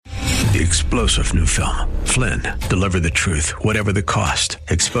The explosive new film, Flynn, deliver the truth, whatever the cost,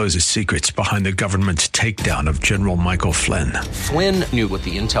 exposes secrets behind the government's takedown of General Michael Flynn. Flynn knew what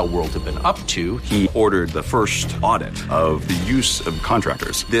the intel world had been up to. He ordered the first audit of the use of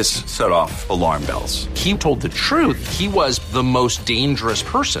contractors. This set off alarm bells. He told the truth. He was the most dangerous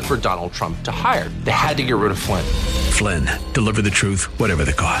person for Donald Trump to hire. They had to get rid of Flynn. Flynn, deliver the truth, whatever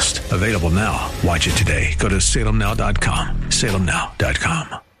the cost. Available now. Watch it today. Go to salemnow.com.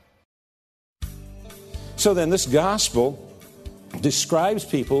 salemnow.com. So then this gospel describes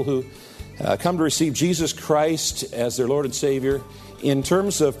people who come to receive Jesus Christ as their Lord and Savior in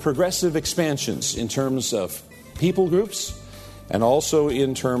terms of progressive expansions, in terms of people groups, and also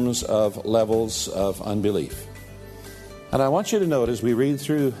in terms of levels of unbelief. And I want you to note as we read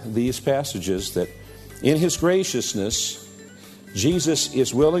through these passages that in His graciousness, Jesus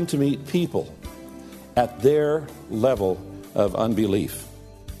is willing to meet people at their level of unbelief.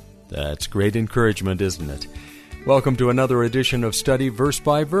 That's great encouragement, isn't it? Welcome to another edition of Study Verse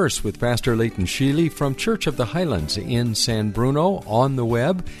by Verse with Pastor Leighton Sheely from Church of the Highlands in San Bruno, on the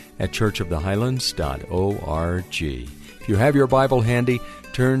web at churchofthehighlands.org. If you have your Bible handy,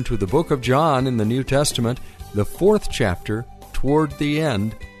 turn to the book of John in the New Testament, the 4th chapter, toward the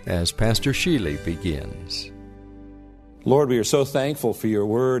end, as Pastor Sheely begins. Lord, we are so thankful for your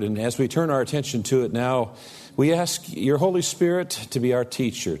word, and as we turn our attention to it now, we ask your Holy Spirit to be our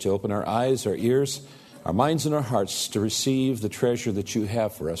teacher, to open our eyes, our ears, our minds, and our hearts to receive the treasure that you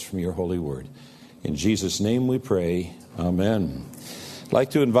have for us from your holy word. In Jesus' name we pray. Amen. I'd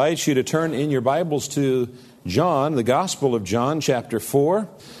like to invite you to turn in your Bibles to John, the Gospel of John, chapter 4.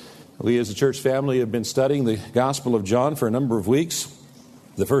 We as a church family have been studying the Gospel of John for a number of weeks.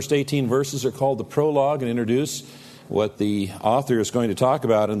 The first 18 verses are called the prologue and introduce what the author is going to talk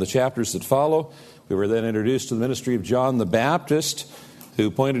about in the chapters that follow. We were then introduced to the ministry of John the Baptist,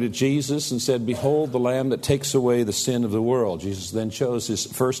 who pointed at Jesus and said, "Behold the Lamb that takes away the sin of the world." Jesus then chose his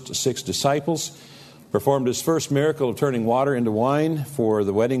first 6 disciples, performed his first miracle of turning water into wine for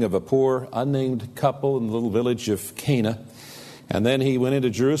the wedding of a poor, unnamed couple in the little village of Cana. And then he went into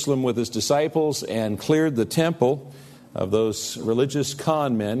Jerusalem with his disciples and cleared the temple of those religious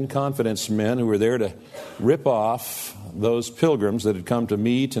con men, confidence men, who were there to rip off those pilgrims that had come to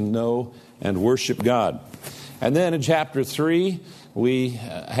meet and know and worship God. And then in chapter 3, we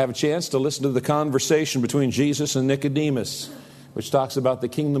have a chance to listen to the conversation between Jesus and Nicodemus, which talks about the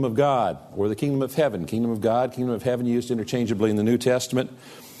kingdom of God, or the kingdom of heaven. Kingdom of God, kingdom of heaven used interchangeably in the New Testament.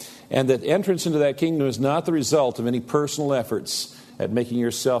 And that entrance into that kingdom is not the result of any personal efforts at making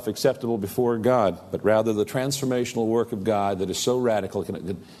yourself acceptable before God, but rather the transformational work of God that is so radical it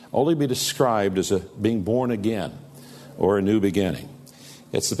can only be described as a being born again or a new beginning.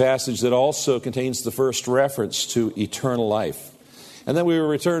 It's the passage that also contains the first reference to eternal life. And then we will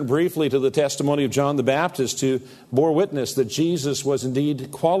return briefly to the testimony of John the Baptist, who bore witness that Jesus was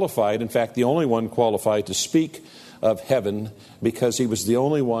indeed qualified, in fact, the only one qualified to speak of heaven, because he was the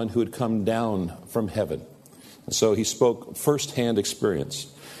only one who had come down from heaven. And so he spoke firsthand experience.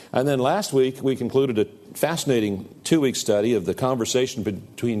 And then last week we concluded a fascinating 2-week study of the conversation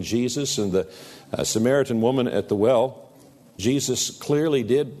between Jesus and the Samaritan woman at the well. Jesus clearly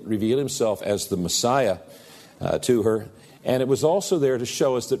did reveal himself as the Messiah to her. And it was also there to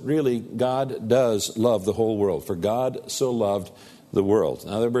show us that really God does love the whole world. For God so loved the world.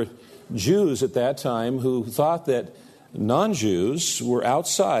 Now there were Jews at that time who thought that non-Jews were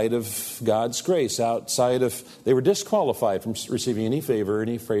outside of God's grace, they were disqualified from receiving any favor,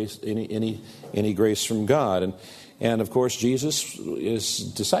 any grace from God. And of course,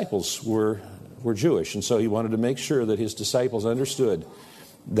 his disciples were Jewish, and so he wanted to make sure that his disciples understood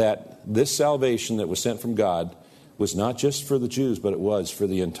that this salvation that was sent from God was not just for the Jews, but it was for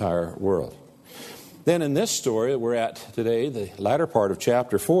the entire world. Then in this story that we're at today, the latter part of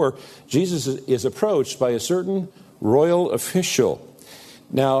chapter 4, Jesus is approached by a certain royal official.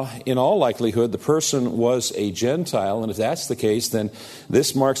 Now, in all likelihood, the person was a Gentile, and if that's the case, then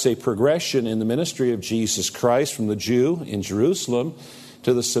this marks a progression in the ministry of Jesus Christ from the Jew in Jerusalem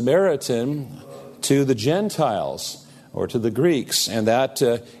to the Samaritan to the Gentiles, or to the Greeks. And that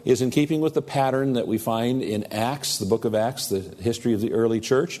is in keeping with the pattern that we find in Acts, the book of Acts, the history of the early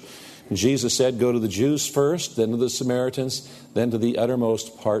church. And Jesus said, go to the Jews first, then to the Samaritans, then to the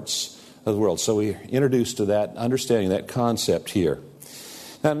uttermost parts of the world. So we're introduced to that understanding, that concept here.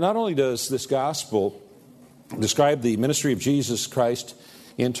 Now, not only does this gospel describe the ministry of Jesus Christ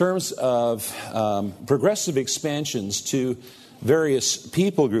in terms of progressive expansions to various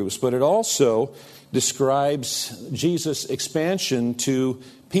people groups, but it also describes Jesus' expansion to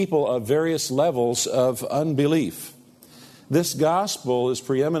people of various levels of unbelief. this gospel is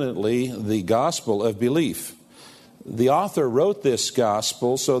preeminently the gospel of belief. The author wrote this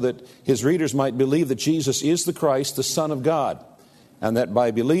gospel so that his readers might believe that Jesus is the Christ, the Son of God, and that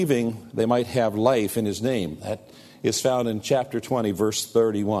by believing they might have life in his name. That is found in chapter 20, verse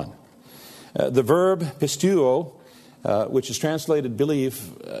 31. The verb pisteuo, which is translated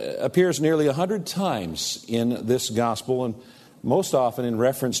believe, appears nearly 100 times in this gospel, and most often in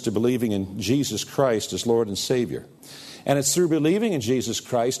reference to believing in Jesus Christ as Lord and Savior. And it's through believing in Jesus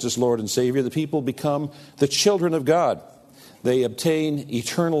Christ as Lord and Savior that people become the children of God. They obtain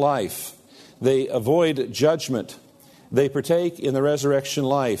eternal life. They avoid judgment. They partake in the resurrection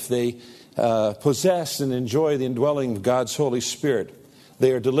life. They possess and enjoy the indwelling of God's Holy Spirit.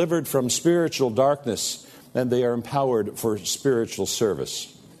 They are delivered from spiritual darkness, and they are empowered for spiritual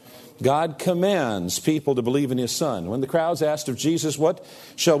service. God commands people to believe in his Son. When the crowds asked of Jesus, "What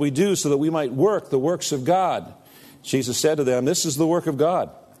shall we do so that we might work the works of God?" Jesus said to them, "This is the work of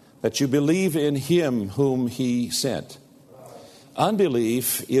God, that you believe in him whom he sent."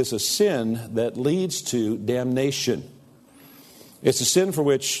 Unbelief is a sin that leads to damnation. It's a sin for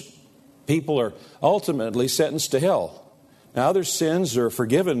which people are ultimately sentenced to hell. Now, other sins are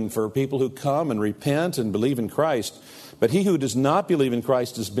forgiven for people who come and repent and believe in Christ. But he who does not believe in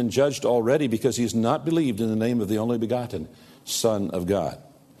Christ has been judged already because he has not believed in the name of the only begotten Son of God.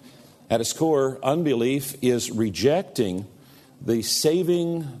 At its core, unbelief is rejecting the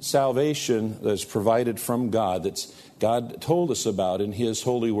saving salvation that is provided from God, that God told us about in his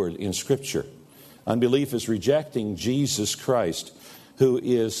holy word, in Scripture. Unbelief is rejecting Jesus Christ, who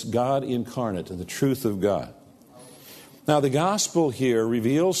is God incarnate and the truth of God. Now, the gospel here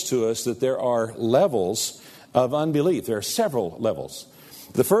reveals to us that there are levels of unbelief. There are several levels.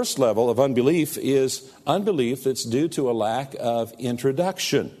 The first level of unbelief is unbelief that's due to a lack of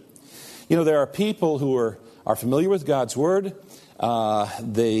introduction. You know, there are people who are familiar with God's Word.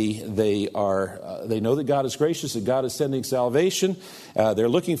 They know that God is gracious, that God is sending salvation. They're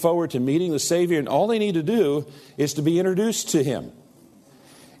looking forward to meeting the Savior, and all they need to do is to be introduced to him.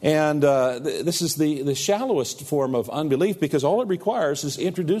 And this is the shallowest form of unbelief, because all it requires is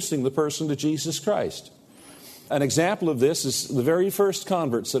introducing the person to Jesus Christ. An example of this is the very first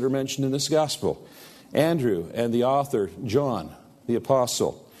converts that are mentioned in this gospel, Andrew and the author John, the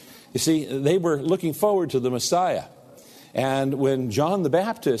apostle. You see, they were looking forward to the Messiah. And when John the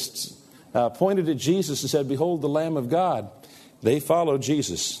Baptist pointed at Jesus and said, "Behold the Lamb of God," they followed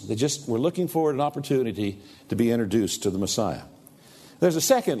Jesus. They just were looking for an opportunity to be introduced to the Messiah. There's a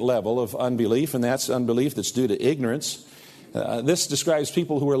second level of unbelief, and that's unbelief that's due to ignorance. This describes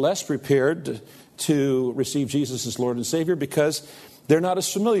people who are less prepared to receive Jesus as Lord and Savior because they're not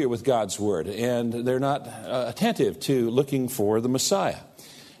as familiar with God's Word, and they're not attentive to looking for the Messiah.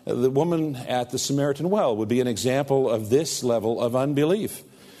 The woman at the Samaritan well would be an example of this level of unbelief.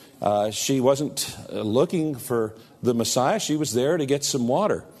 She wasn't looking for the Messiah. She was there to get some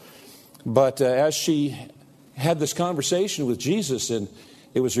water. But as she had this conversation with Jesus, and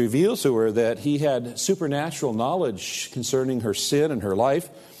it was revealed to her that he had supernatural knowledge concerning her sin and her life,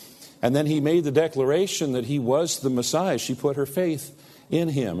 and then he made the declaration that he was the Messiah, she put her faith in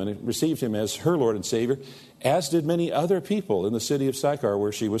him and received him as her Lord and Savior, as did many other people in the city of Sychar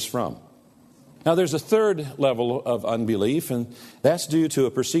where she was from. Now, there's a third level of unbelief, and that's due to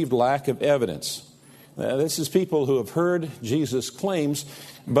a perceived lack of evidence. This is people who have heard Jesus' claims,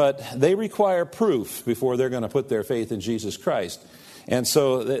 but they require proof before they're going to put their faith in Jesus Christ. And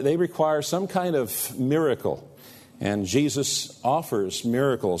so they require some kind of miracle. And Jesus offers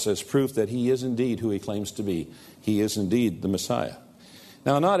miracles as proof that he is indeed who he claims to be. He is indeed the Messiah.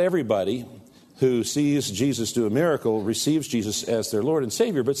 Now, not everybody who sees Jesus do a miracle receives Jesus as their Lord and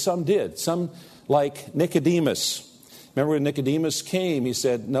Savior, but some did. Some, like Nicodemus. Remember when Nicodemus came, he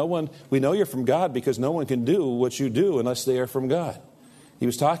said, we know you're from God because no one can do what you do unless they are from God. He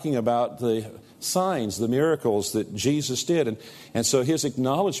was talking about the signs, the miracles that Jesus did. And so his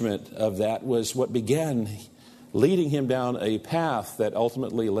acknowledgement of that was what began leading him down a path that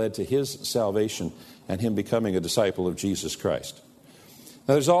ultimately led to his salvation and him becoming a disciple of Jesus Christ.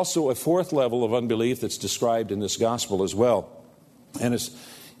 Now, there's also a fourth level of unbelief that's described in this gospel as well. And it's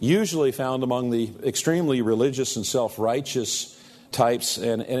usually found among the extremely religious and self-righteous types,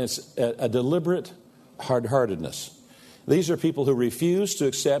 and it's a deliberate hard-heartedness. These are people who refuse to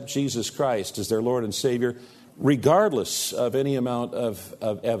accept Jesus Christ as their Lord and Savior, regardless of any amount of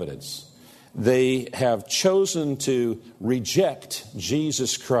evidence. They have chosen to reject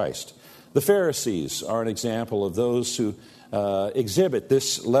Jesus Christ. The Pharisees are an example of those who exhibit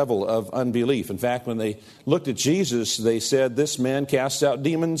this level of unbelief. In fact, when they looked at Jesus, they said, "This man casts out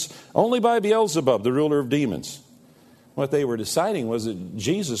demons only by Beelzebub, the ruler of demons." What they were deciding was that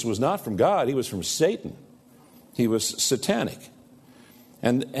Jesus was not from God, he was from Satan. He was satanic.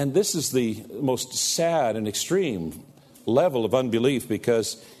 And this is the most sad and extreme level of unbelief,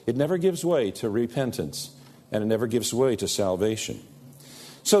 because it never gives way to repentance and it never gives way to salvation.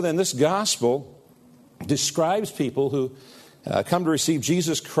 So then this gospel describes people who come to receive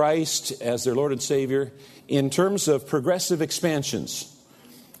Jesus Christ as their Lord and Savior in terms of progressive expansions.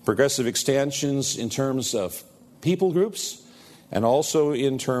 Progressive expansions in terms of people groups and also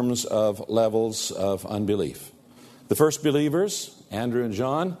in terms of levels of unbelief. The first believers, Andrew and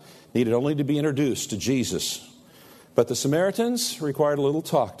John, needed only to be introduced to Jesus. But the Samaritans required a little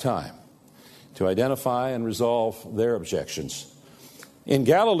talk time to identify and resolve their objections. In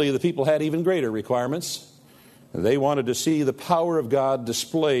Galilee, the people had even greater requirements. They wanted to see the power of God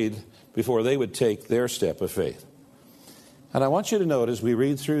displayed before they would take their step of faith. And I want you to note as we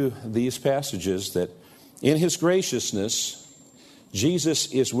read through these passages that in his graciousness,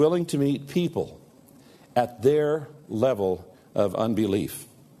 Jesus is willing to meet people at their level of unbelief.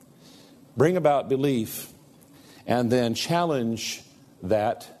 Bring about belief and then challenge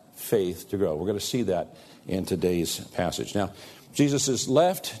that faith to grow. We're going to see that in today's passage. Now, Jesus has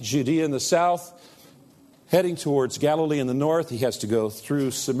left Judea in the south, heading towards Galilee in the north. He has to go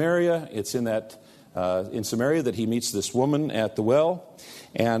through Samaria. It's in Samaria that he meets this woman at the well.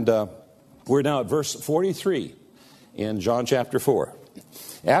 And we're now at verse 43 in John chapter 4.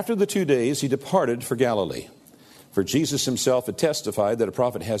 After the 2 days, he departed for Galilee. For Jesus himself had testified that a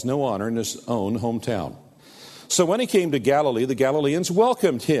prophet has no honor in his own hometown. So when he came to Galilee, the Galileans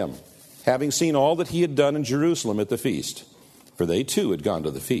welcomed him, having seen all that he had done in Jerusalem at the feast. For they too had gone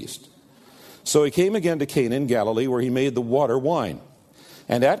to the feast. So he came again to Cana in Galilee, where he made the water wine.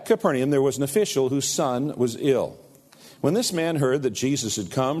 And at Capernaum there was an official whose son was ill. When this man heard that Jesus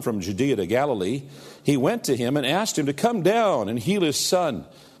had come from Judea to Galilee, he went to him and asked him to come down and heal his son,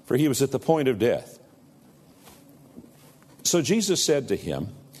 for he was at the point of death. So Jesus said to him,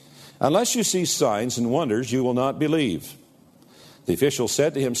 "Unless you see signs and wonders, you will not believe." The official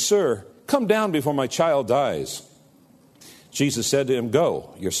said to him, "Sir, come down before my child dies." Jesus said to him, "Go,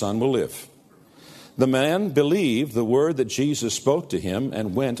 your son will live." The man believed the word that Jesus spoke to him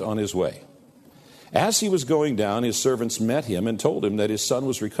and went on his way. As he was going down, his servants met him and told him that his son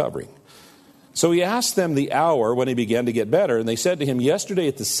was recovering. So he asked them the hour when he began to get better, and they said to him, "Yesterday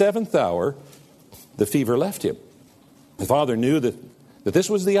at the 7th hour, the fever left him." The father knew that this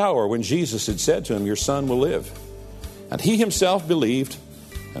was the hour when Jesus had said to him, "Your son will live." And he himself believed,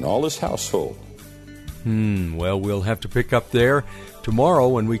 and all his household. Well, we'll have to pick up there tomorrow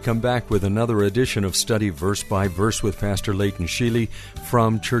when we come back with another edition of Study Verse by Verse with Pastor Leighton Sheely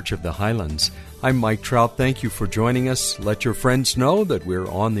from Church of the Highlands. I'm Mike Trout. Thank you for joining us. Let your friends know that we're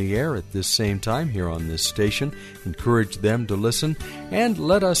on the air at this same time here on this station. Encourage them to listen, and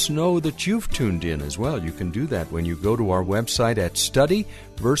let us know that you've tuned in as well. You can do that when you go to our website at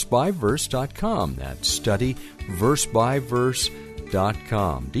studyversebyverse.com. That's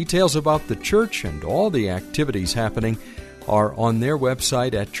studyversebyverse.com. Details about the church and all the activities happening are on their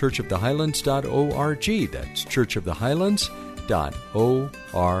website at churchofthehighlands.org. That's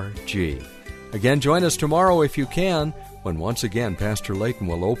churchofthehighlands.org. Again, join us tomorrow if you can, when once again Pastor Leighton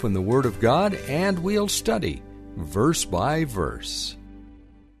will open the Word of God and we'll study verse by verse.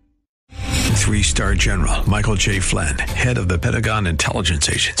 3-star General Michael J. Flynn, head of the Pentagon Intelligence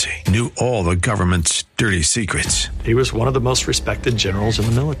Agency, knew all the government's dirty secrets. He was one of the most respected generals in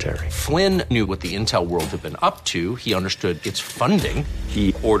the military. Flynn knew what the intel world had been up to. He understood its funding.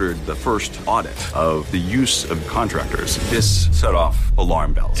 He ordered the first audit of the use of contractors. This set off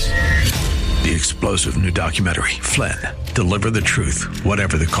alarm bells. The explosive new documentary, Flynn, Deliver the Truth,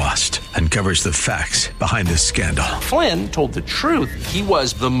 Whatever the Cost, uncovers the facts behind this scandal. Flynn told the truth. He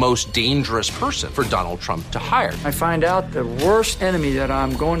was the most dangerous person for Donald Trump to hire. I find out the worst enemy that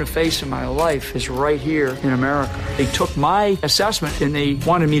I'm going to face in my life is right here in America. They took my assessment and they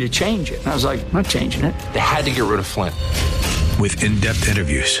wanted me to change it. And I was like, I'm not changing it. They had to get rid of Flynn. With in-depth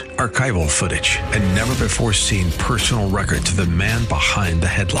interviews, archival footage, and never-before-seen personal records of the man behind the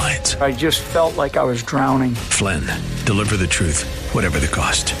headlines. I just felt like I was drowning. Flynn, Deliver the Truth, Whatever the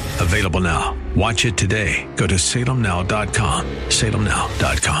Cost. Available now. Watch it today. Go to salemnow.com.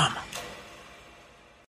 salemnow.com.